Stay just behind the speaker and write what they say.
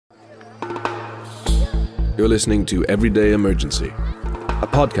You're listening to Everyday Emergency, a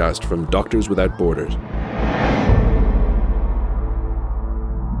podcast from Doctors Without Borders.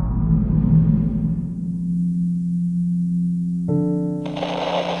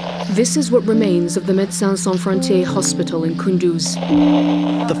 This is what remains of the Médecins Sans Frontières hospital in Kunduz.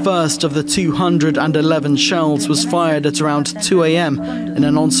 The first of the 211 shells was fired at around 2 a.m. in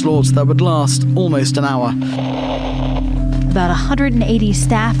an onslaught that would last almost an hour. About 180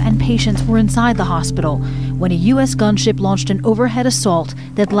 staff and patients were inside the hospital when a U.S. gunship launched an overhead assault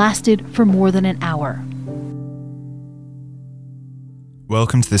that lasted for more than an hour.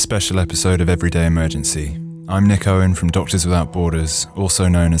 Welcome to this special episode of Everyday Emergency. I'm Nick Owen from Doctors Without Borders, also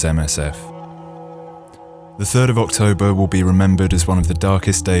known as MSF. The 3rd of October will be remembered as one of the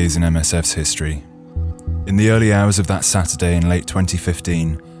darkest days in MSF's history. In the early hours of that Saturday in late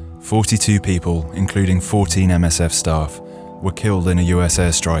 2015, 42 people, including 14 MSF staff, were killed in a US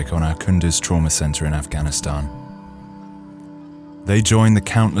airstrike on our Kunduz Trauma Center in Afghanistan. They join the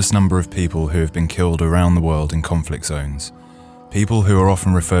countless number of people who have been killed around the world in conflict zones, people who are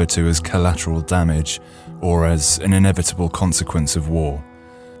often referred to as collateral damage or as an inevitable consequence of war.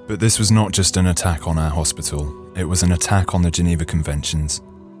 But this was not just an attack on our hospital, it was an attack on the Geneva Conventions.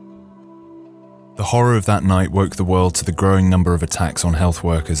 The horror of that night woke the world to the growing number of attacks on health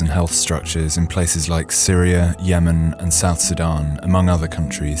workers and health structures in places like Syria, Yemen, and South Sudan, among other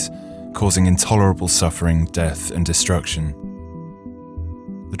countries, causing intolerable suffering, death, and destruction.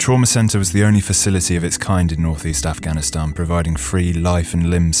 The trauma centre was the only facility of its kind in northeast Afghanistan, providing free life and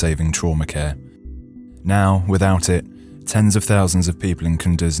limb-saving trauma care. Now, without it, tens of thousands of people in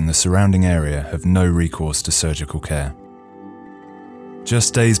Kunduz and the surrounding area have no recourse to surgical care.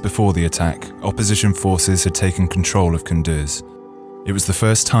 Just days before the attack, opposition forces had taken control of Kunduz. It was the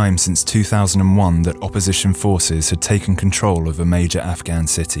first time since 2001 that opposition forces had taken control of a major Afghan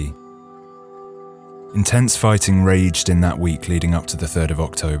city. Intense fighting raged in that week leading up to the 3rd of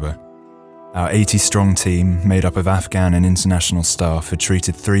October. Our 80-strong team, made up of Afghan and international staff, had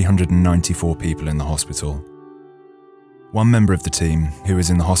treated 394 people in the hospital. One member of the team, who was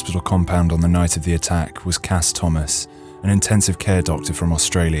in the hospital compound on the night of the attack, was Cass Thomas, an intensive care doctor from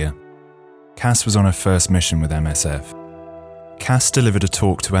Australia. Cass was on her first mission with MSF. Cass delivered a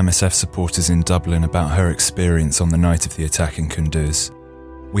talk to MSF supporters in Dublin about her experience on the night of the attack in Kunduz.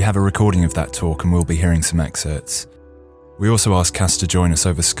 We have a recording of that talk and we'll be hearing some excerpts. We also asked Cass to join us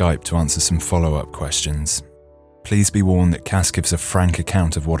over Skype to answer some follow-up questions. Please be warned that Cass gives a frank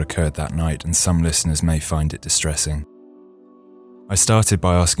account of what occurred that night and some listeners may find it distressing. I started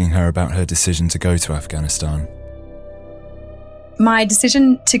by asking her about her decision to go to Afghanistan. My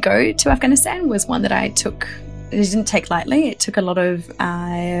decision to go to Afghanistan was one that it didn't take lightly. It took a lot of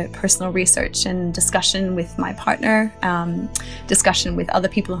personal research and discussion with my partner, discussion with other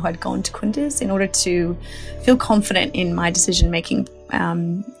people who had gone to Kunduz in order to feel confident in my decision making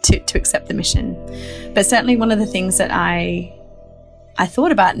to accept the mission. But certainly one of the things that I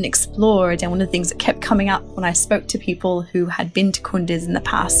thought about and explored, and one of the things that kept coming up when I spoke to people who had been to Kunduz in the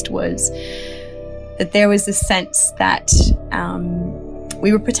past, was that there was this sense that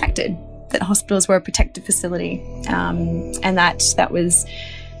we were protected, that hospitals were a protected facility, and that was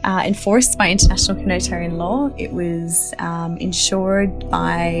enforced by international humanitarian law. It was ensured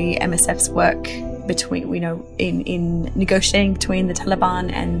by MSF's work between, in negotiating between the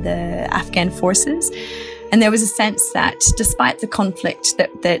Taliban and the Afghan forces. And there was a sense that despite the conflict,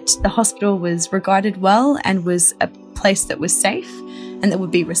 that the hospital was regarded well and was a place that was safe and that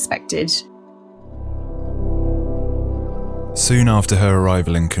would be respected. Soon after her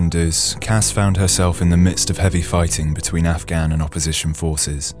arrival in Kunduz, Cass found herself in the midst of heavy fighting between Afghan and opposition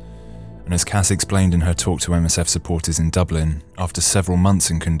forces. And as Cass explained in her talk to MSF supporters in Dublin, after several months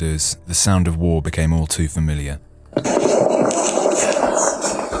in Kunduz, the sound of war became all too familiar.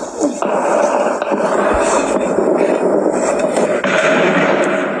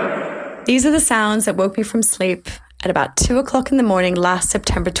 These are the sounds that woke me from sleep at about 2 o'clock in the morning last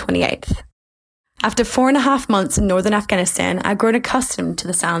September 28th. After 4.5 months in northern Afghanistan, I'd grown accustomed to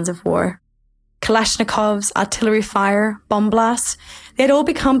the sounds of war. Kalashnikovs, artillery fire, bomb blasts, they had all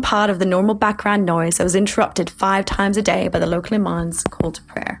become part of the normal background noise that was interrupted 5 times a day by the local imam's call to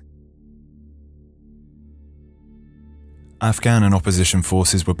prayer. Afghan and opposition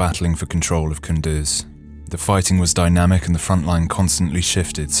forces were battling for control of Kunduz. The fighting was dynamic and the front line constantly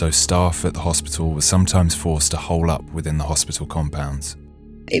shifted, so staff at the hospital were sometimes forced to hole up within the hospital compounds.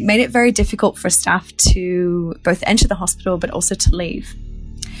 It made it very difficult for staff to both enter the hospital but also to leave.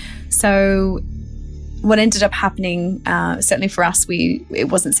 So what ended up happening, certainly for us, it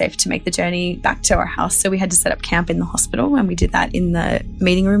wasn't safe to make the journey back to our house. So we had to set up camp in the hospital, and we did that in the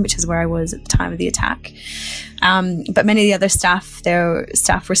meeting room, which is where I was at the time of the attack. But many of the other staff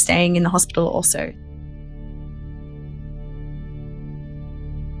were staying in the hospital also.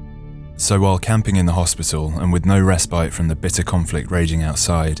 So while camping in the hospital and with no respite from the bitter conflict raging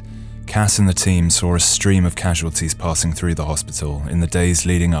outside, Cass and the team saw a stream of casualties passing through the hospital in the days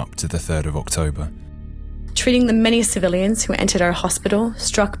leading up to the 3rd of October. Treating the many civilians who entered our hospital,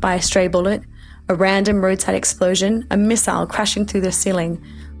 struck by a stray bullet, a random roadside explosion, a missile crashing through their ceiling,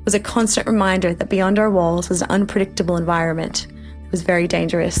 was a constant reminder that beyond our walls was an unpredictable environment that was very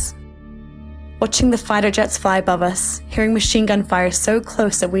dangerous. Watching the fighter jets fly above us, hearing machine gun fire so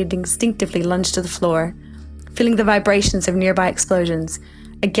close that we'd instinctively lunge to the floor, feeling the vibrations of nearby explosions,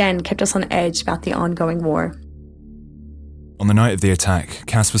 again kept us on edge about the ongoing war. On the night of the attack,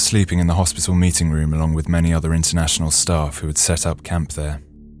 Cass was sleeping in the hospital meeting room along with many other international staff who had set up camp there.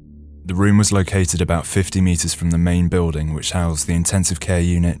 The room was located about 50 metres from the main building, which housed the intensive care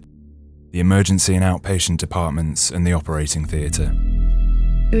unit, the emergency and outpatient departments, and the operating theatre.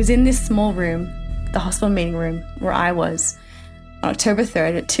 It was in this small room, the hospital meeting room, where I was, on October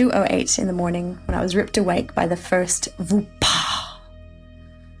 3rd at 2:08 in the morning when I was ripped awake by the first whoop-pa.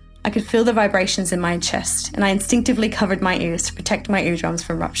 I could feel the vibrations in my chest, and I instinctively covered my ears to protect my eardrums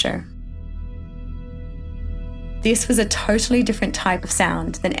from rupture. This was a totally different type of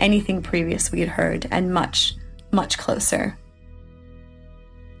sound than anything previous we had heard, and much, much closer.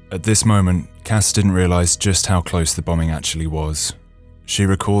 At this moment, Cass didn't realise just how close the bombing actually was. She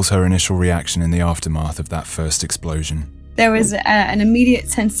recalls her initial reaction in the aftermath of that first explosion. There was an immediate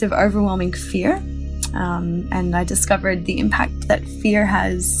sense of overwhelming fear. And I discovered the impact that fear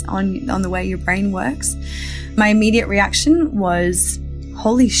has on the way your brain works. My immediate reaction was,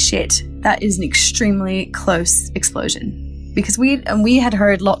 holy shit, that is an extremely close explosion. Because we had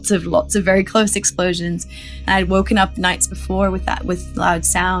heard lots of very close explosions, and I'd woken up nights before with loud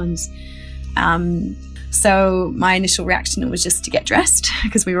sounds. So my initial reaction was just to get dressed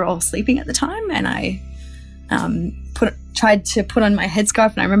because we were all sleeping at the time, and I tried to put on my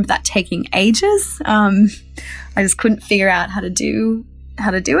headscarf, and I remember that taking ages. I just couldn't figure out how to do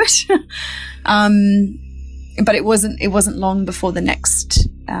it. But it wasn't long before the next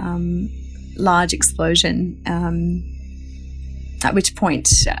large explosion. At which point,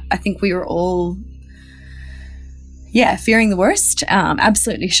 I think we were all, fearing the worst,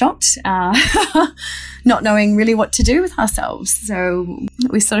 absolutely shocked, not knowing really what to do with ourselves. So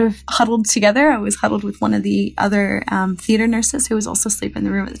we sort of huddled together. I was huddled with one of the other theatre nurses who was also asleep in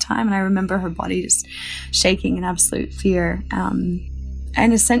the room at the time, and I remember her body just shaking in absolute fear.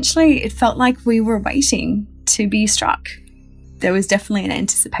 And essentially, it felt like we were waiting to be struck. There was definitely an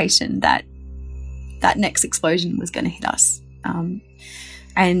anticipation that that next explosion was going to hit us.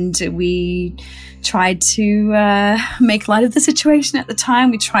 And we tried to make light of the situation at the time.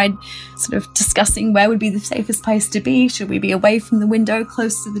 We tried sort of discussing where would be the safest place to be. Should we be away from the window,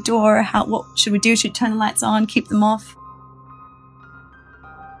 close to the door? What should we do? Should we turn the lights on, keep them off?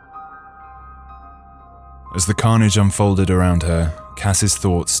 As the carnage unfolded around her, Cass's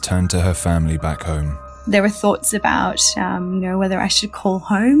thoughts turned to her family back home. There were thoughts about, whether I should call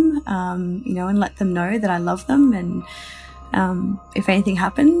home, and let them know that I love them, and if anything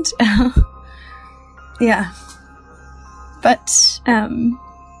happened. Yeah. But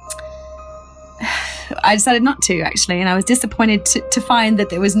I decided not to, actually, and I was disappointed to find that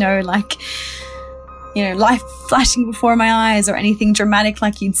there was no, life flashing before my eyes or anything dramatic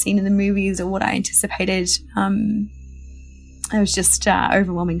like you'd seen in the movies or what I anticipated. It was just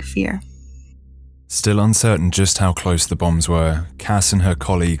overwhelming fear. Still uncertain just how close the bombs were, Cass and her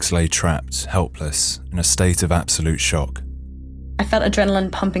colleagues lay trapped, helpless, in a state of absolute shock. I felt adrenaline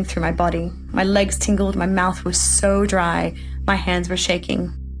pumping through my body. My legs tingled, my mouth was so dry, my hands were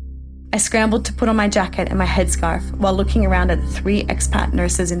shaking. I scrambled to put on my jacket and my headscarf while looking around at the 3 expat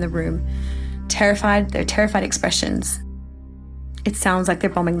nurses in the room, terrified, their terrified expressions. It sounds like they're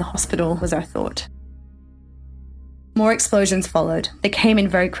bombing the hospital, was our thought. More explosions followed. They came in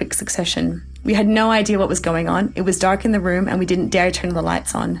very quick succession. We had no idea what was going on. It was dark in the room and we didn't dare turn the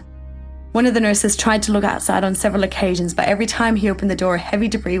lights on. One of the nurses tried to look outside on several occasions, but every time he opened the door, heavy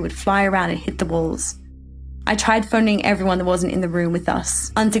debris would fly around and hit the walls. I tried phoning everyone that wasn't in the room with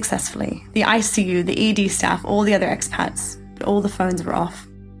us, unsuccessfully. The ICU, the ED staff, all the other expats, but all the phones were off.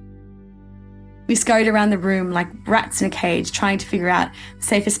 We scurried around the room like rats in a cage, trying to figure out the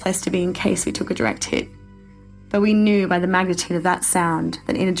safest place to be in case we took a direct hit. But we knew by the magnitude of that sound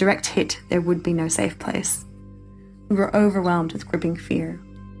that in a direct hit, there would be no safe place. We were overwhelmed with gripping fear.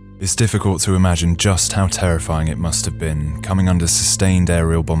 It's difficult to imagine just how terrifying it must have been coming under sustained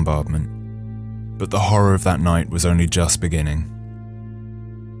aerial bombardment. But the horror of that night was only just beginning.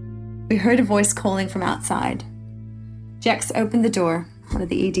 We heard a voice calling from outside. Jax opened the door, one of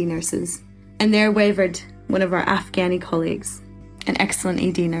the ED nurses, and there wavered one of our Afghani colleagues, an excellent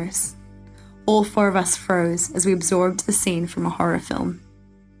ED nurse. All four of us froze as we absorbed the scene from a horror film.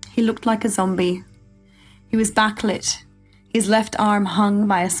 He looked like a zombie. He was backlit. His left arm hung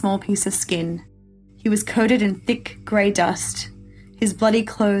by a small piece of skin. He was coated in thick grey dust. His bloody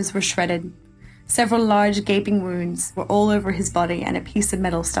clothes were shredded. Several large gaping wounds were all over his body and a piece of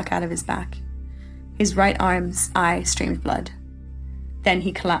metal stuck out of his back. His right arm's eye streamed blood. Then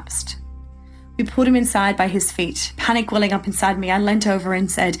he collapsed. We pulled him inside by his feet. Panic welling up inside me, I leant over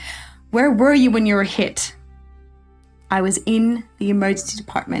and said, "Where were you when you were hit?" "I was in the emergency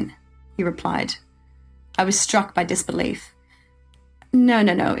department," he replied. I was struck by disbelief.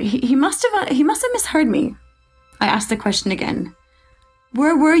 No. He must have misheard me. I asked the question again.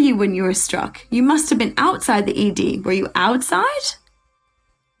 "Where were you when you were struck? You must have been outside the ED. Were you outside?"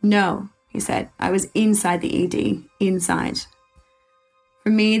 "No," he said. "I was inside the ED. Inside." For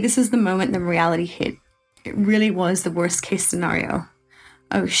me, this is the moment the reality hit. It really was the worst case scenario.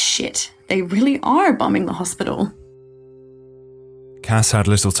 Oh shit, they really are bombing the hospital. Cass had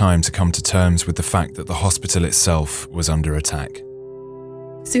little time to come to terms with the fact that the hospital itself was under attack.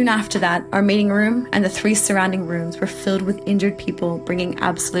 Soon after that, our meeting room and the 3 surrounding rooms were filled with injured people, bringing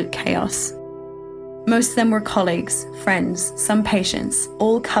absolute chaos. Most of them were colleagues, friends, some patients,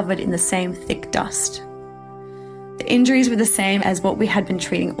 all covered in the same thick dust. The injuries were the same as what we had been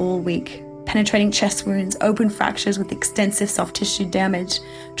treating all week. Penetrating chest wounds, open fractures with extensive soft tissue damage,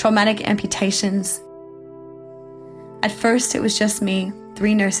 traumatic amputations. At first, it was just me,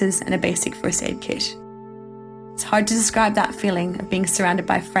 3 nurses, and a basic first aid kit. It's hard to describe that feeling of being surrounded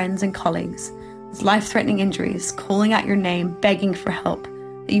by friends and colleagues with life-threatening injuries, calling out your name, begging for help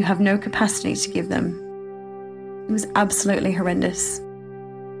that you have no capacity to give them. It was absolutely horrendous.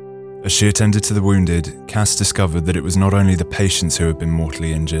 As she attended to the wounded, Cass discovered that it was not only the patients who had been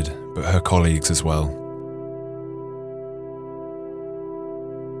mortally injured, but her colleagues as well.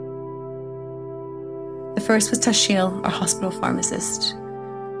 The first was Tashiel, our hospital pharmacist.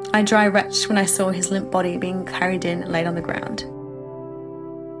 I dry retched when I saw his limp body being carried in and laid on the ground.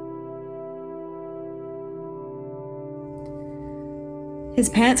 His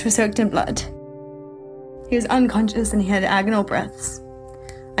pants were soaked in blood. He was unconscious and he had agonal breaths.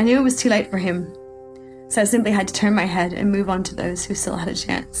 I knew it was too late for him, so I simply had to turn my head and move on to those who still had a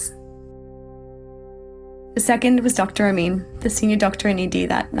chance. The second was Dr. Amin, the senior doctor in ED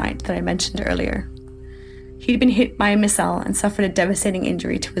that night that I mentioned earlier. He'd been hit by a missile and suffered a devastating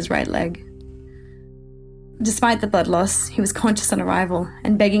injury to his right leg. Despite the blood loss, he was conscious on arrival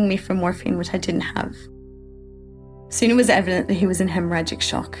and begging me for morphine, which I didn't have. Soon it was evident that he was in hemorrhagic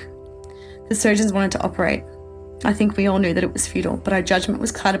shock. The surgeons wanted to operate. I think we all knew that it was futile, but our judgment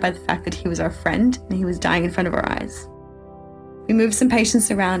was clouded by the fact that he was our friend and he was dying in front of our eyes. We moved some patients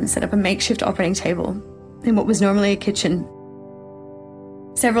around and set up a makeshift operating table in what was normally a kitchen.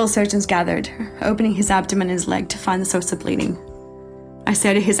 Several surgeons gathered, opening his abdomen and his leg to find the source of bleeding. I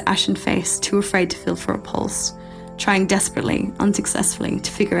stared at his ashen face, too afraid to feel for a pulse, trying desperately, unsuccessfully,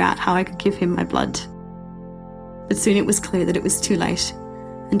 to figure out how I could give him my blood. But soon it was clear that it was too late,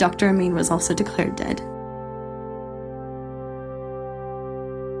 and Dr. Amin was also declared dead.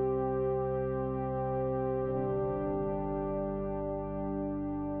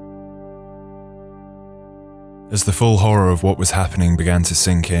 As the full horror of what was happening began to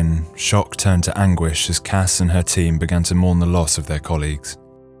sink in, shock turned to anguish as Cass and her team began to mourn the loss of their colleagues.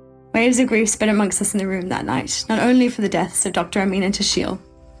 Waves of grief spread amongst us in the room that night, not only for the deaths of Dr. Amin and Tashiel,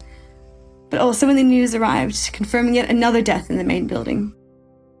 but also when the news arrived, confirming yet another death in the main building.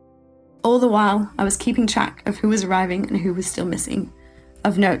 All the while, I was keeping track of who was arriving and who was still missing.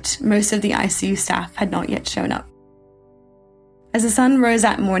 Of note, most of the ICU staff had not yet shown up. As the sun rose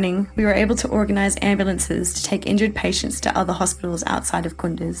that morning, we were able to organise ambulances to take injured patients to other hospitals outside of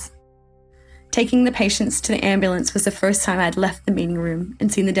Kunduz. Taking the patients to the ambulance was the first time I had left the meeting room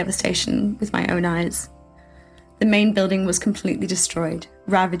and seen the devastation with my own eyes. The main building was completely destroyed,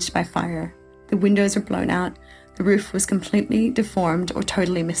 ravaged by fire. The windows were blown out, the roof was completely deformed or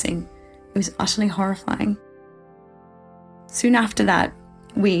totally missing. It was utterly horrifying. Soon after that,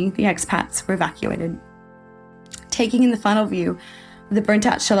 we, the expats, were evacuated. Taking in the final view of the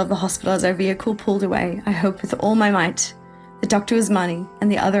burnt-out shell of the hospital as our vehicle pulled away, I hoped with all my might that Dr. Usmani and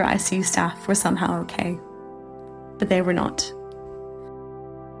the other ICU staff were somehow okay. But they were not.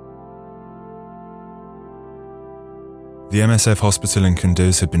 The MSF hospital in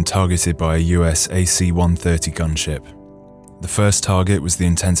Kunduz had been targeted by a US AC-130 gunship. The first target was the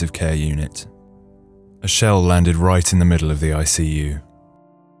intensive care unit. A shell landed right in the middle of the ICU.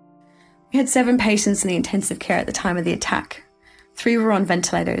 We had 7 patients in the intensive care at the time of the attack. 3 were on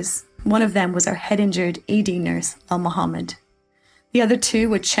ventilators. One of them was our head-injured ED nurse, Lal Mohammed. The other 2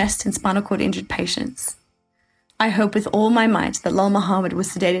 were chest and spinal cord injured patients. I hope with all my might that Lal Mohammed was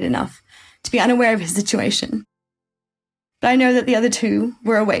sedated enough to be unaware of his situation. But I know that the other 2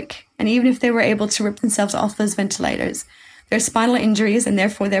 were awake, and even if they were able to rip themselves off those ventilators, their spinal injuries and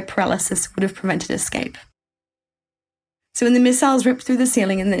therefore their paralysis would have prevented escape. So when the missiles ripped through the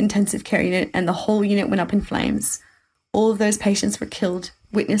ceiling in the intensive care unit and the whole unit went up in flames, all of those patients were killed,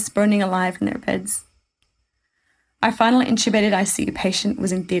 witnessed burning alive in their beds. Our final intubated ICU patient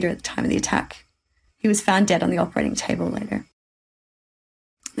was in theatre at the time of the attack. He was found dead on the operating table later.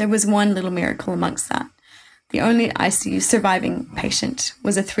 There was one little miracle amongst that. The only ICU surviving patient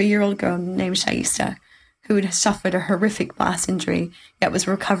was a 3-year-old girl named Shaista, who had suffered a horrific blast injury, yet was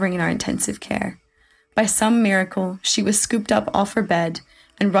recovering in our intensive care. By some miracle, she was scooped up off her bed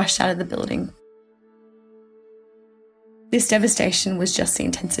and rushed out of the building. This devastation was just the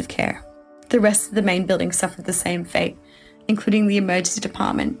intensive care. The rest of the main building suffered the same fate, including the emergency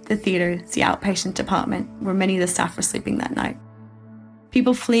department, the theatres, the outpatient department, where many of the staff were sleeping that night.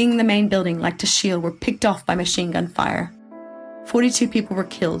 People fleeing the main building like Tashil were picked off by machine gun fire. 42 people were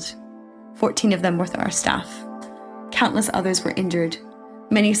killed. 14 of them were our staff. Countless others were injured,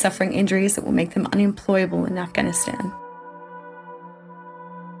 many suffering injuries that will make them unemployable in Afghanistan.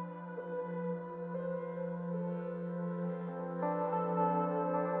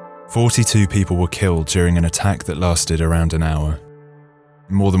 "42 people were killed during an attack that lasted around an hour.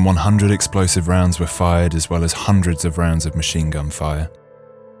 More than 100 explosive rounds were fired, as well as hundreds of rounds of machine gun fire.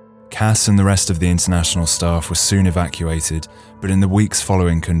 Cass and the rest of the international staff were soon evacuated, but in the weeks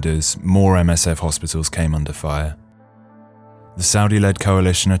following Kunduz, more MSF hospitals came under fire. The Saudi-led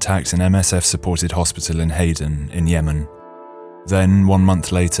coalition attacked an MSF-supported hospital in Hayden, in Yemen. Then, 1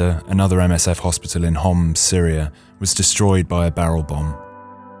 month later, another MSF hospital in Homs, Syria, was destroyed by a barrel bomb.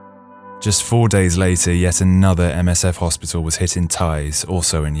 Just 4 days later, yet another MSF hospital was hit in Taiz,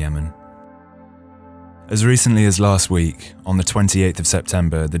 also in Yemen. As recently as last week, on the 28th of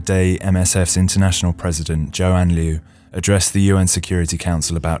September, the day MSF's international president, Joanne Liu, addressed the UN Security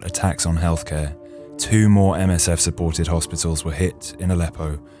Council about attacks on healthcare, 2 more MSF-supported hospitals were hit in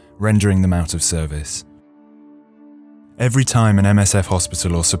Aleppo, rendering them out of service. Every time an MSF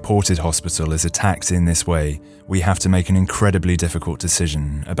hospital or supported hospital is attacked in this way, we have to make an incredibly difficult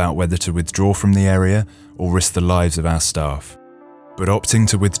decision about whether to withdraw from the area or risk the lives of our staff. But opting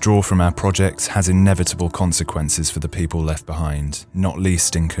to withdraw from our project has inevitable consequences for the people left behind, not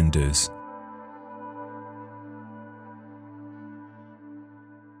least in Kunduz.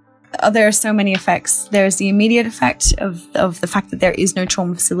 There are so many effects. There's the immediate effect of the fact that there is no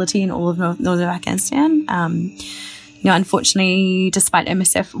trauma facility in all of northern Afghanistan. Unfortunately, despite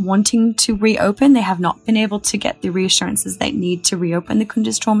MSF wanting to reopen, they have not been able to get the reassurances they need to reopen the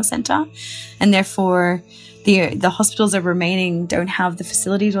Kunduz Trauma Centre, and therefore the hospitals that are remaining don't have the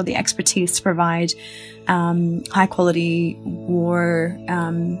facilities or the expertise to provide high quality war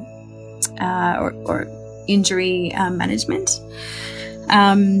or injury management.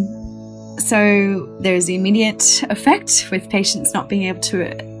 So there's the immediate effect with patients not being able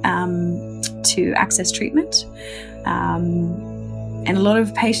to access treatment. And a lot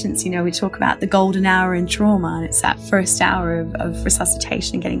of patients, we talk about the golden hour in trauma, and it's that first hour of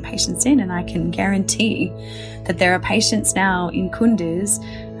resuscitation and getting patients in. And I can guarantee that there are patients now in Kunduz,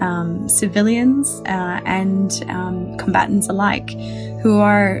 civilians and combatants alike, who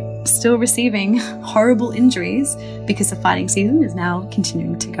are still receiving horrible injuries because the fighting season is now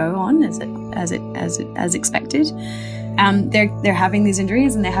continuing to go on as expected. They're having these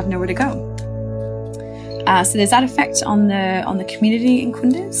injuries and they have nowhere to go. So there's that effect on the community in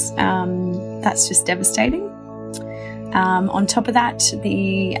Kunduz. That's just devastating. On top of that,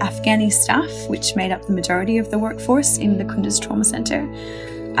 the Afghani staff, which made up the majority of the workforce in the Kunduz Trauma Centre,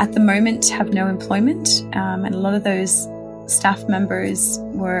 at the moment have no employment, and a lot of those staff members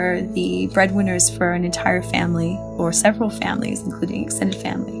were the breadwinners for an entire family or several families, including extended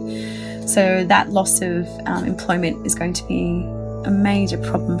family. So that loss of employment is going to be a major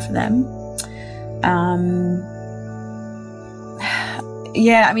problem for them.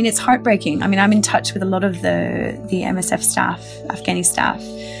 It's heartbreaking. I'm in touch with a lot of the MSF staff, Afghani staff,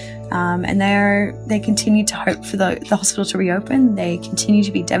 and they continue to hope for the hospital to reopen. They continue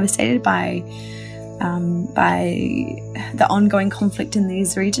to be devastated by the ongoing conflict in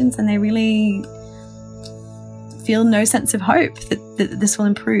these regions, and they really feel no sense of hope that this will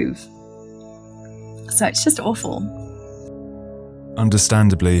improve. So it's just awful.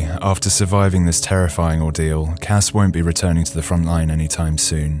 Understandably, after surviving this terrifying ordeal, Cass won't be returning to the front line anytime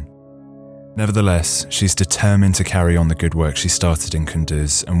soon. Nevertheless, she's determined to carry on the good work she started in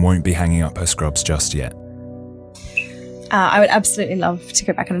Kunduz and won't be hanging up her scrubs just yet. I would absolutely love to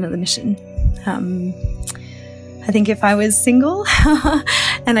go back on another mission. I think if I was single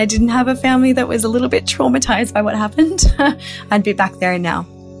and I didn't have a family that was a little bit traumatized by what happened, I'd be back there now.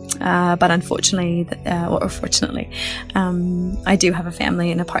 But unfortunately, or fortunately, I do have a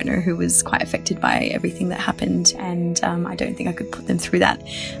family and a partner who was quite affected by everything that happened, and I don't think I could put them through that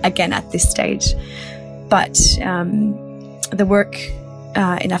again at this stage. But the work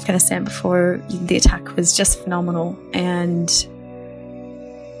in Afghanistan before the attack was just phenomenal, and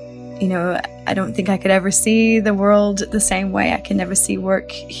I don't think I could ever see the world the same way. I can never see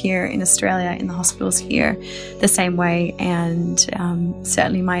work here in Australia, in the hospitals here, the same way. And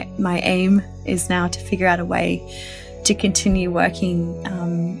certainly my aim is now to figure out a way to continue working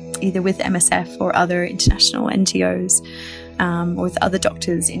either with MSF or other international NGOs or with other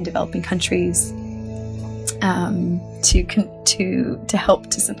doctors in developing countries to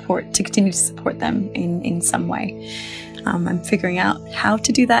help to continue to support them in some way. I'm figuring out how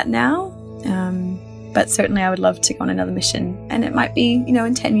to do that now, but certainly I would love to go on another mission, and it might be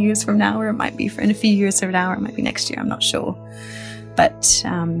in 10 years from now, or it might be in a few years from now, or it might be next year, I'm not sure. But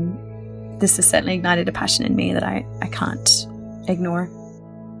this has certainly ignited a passion in me that I can't ignore.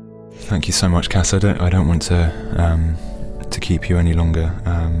 Thank you so much, Cass. I don't want to keep you any longer.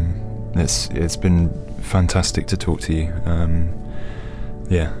 It's been fantastic to talk to you. And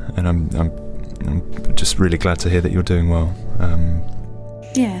I'm just really glad to hear that you're doing well.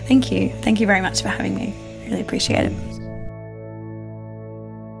 Yeah, thank you. Thank you very much for having me. Really appreciate it.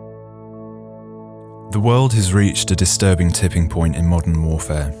 The world has reached a disturbing tipping point in modern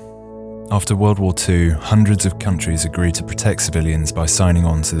warfare. After World War II, hundreds of countries agreed to protect civilians by signing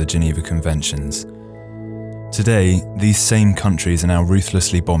on to the Geneva Conventions. Today, these same countries are now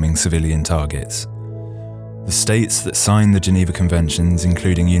ruthlessly bombing civilian targets. The states that signed the Geneva Conventions,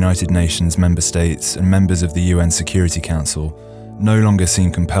 including United Nations member states and members of the UN Security Council, no longer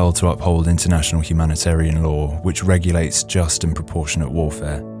seem compelled to uphold international humanitarian law, which regulates just and proportionate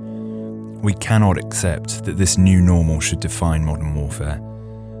warfare. We cannot accept that this new normal should define modern warfare.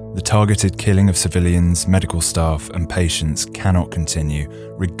 The targeted killing of civilians, medical staff, and patients cannot continue,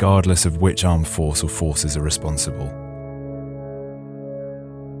 regardless of which armed force or forces are responsible.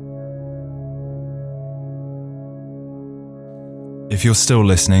 If you're still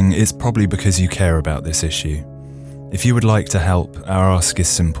listening, it's probably because you care about this issue. If you would like to help, our ask is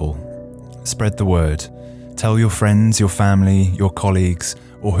simple. Spread the word. Tell your friends, your family, your colleagues,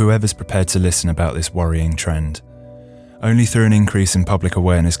 or whoever's prepared to listen about this worrying trend. Only through an increase in public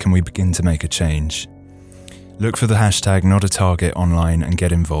awareness can we begin to make a change. Look for the hashtag #NotATarget online and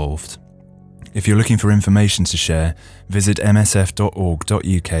get involved. If you're looking for information to share, visit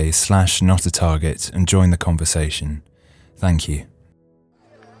msf.org.uk/NotATarget and join the conversation. Thank you.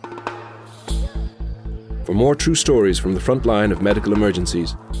 For more true stories from the front line of medical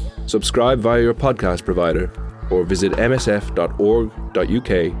emergencies, subscribe via your podcast provider or visit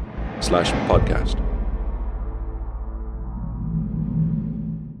msf.org.uk/podcast.